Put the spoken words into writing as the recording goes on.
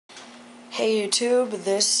Hey YouTube,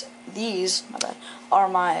 my bad, are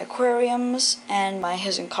my aquariums and my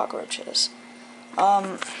hissing cockroaches.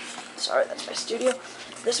 Sorry, that's my studio.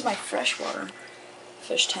 This is my freshwater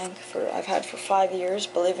fish tank I've had for 5 years,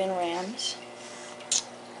 Bolivian rams.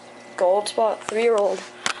 Gold spot, 3-year-old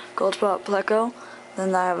gold spot pleco.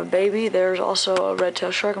 Then I have a baby. There's also a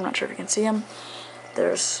red-tailed shark. I'm not sure if you can see him.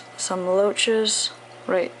 There's some loaches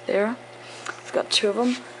right there. I've got 2 of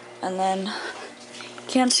them, and then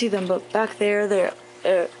can't see them, but back there,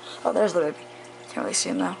 oh, there's the baby. Can't really see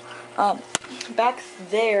him now. Back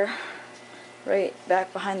there, right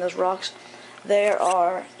back behind those rocks, there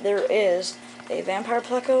is a vampire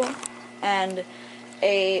pleco and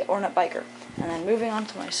a ornate biker. And then moving on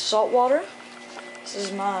to my saltwater, this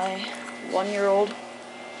is my 1-year-old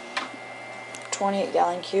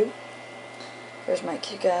 28-gallon cube. There's my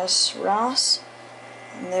kick-ass Ross,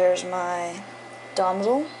 and there's my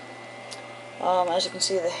Damsel. As you can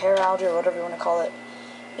see, the hair algae, or whatever you want to call it,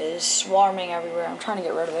 is swarming everywhere. I'm trying to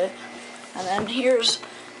get rid of it. And then here's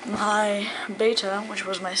my beta, which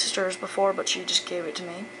was my sister's before, but she just gave it to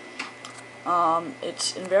me.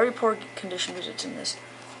 It's in very poor condition because it's in this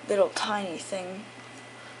little tiny thing.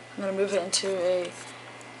 I'm going to move it into a,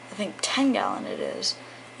 I think 10-gallon it is,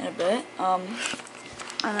 in a bit. And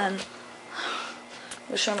then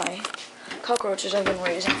I'll show my cockroaches I've been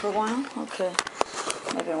raising for a while. Okay.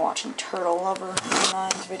 I've been watching Turtle Lover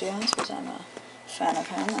 9's videos because I'm a fan of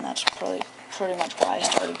him, and that's probably pretty much why I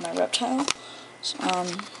started my reptile. So,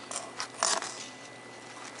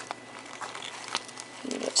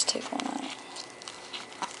 here, let's take one out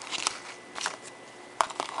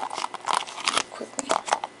quickly.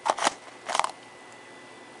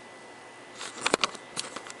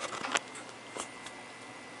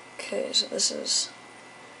 Okay, so this is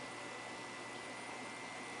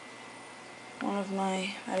one of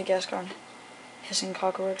my Madagascar hissing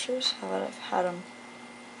cockroaches. I've had them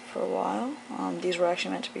for a while. These were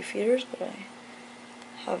actually meant to be feeders, but I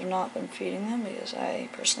have not been feeding them because I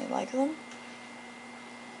personally like them.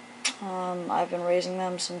 I've been raising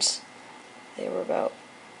them since they were about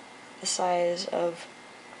the size of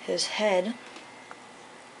his head.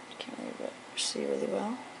 Can't really see really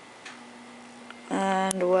well.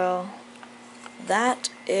 And well, that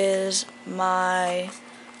is my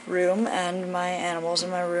room and my animals in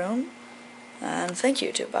my room. And thank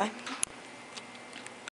you, YouTube. Bye.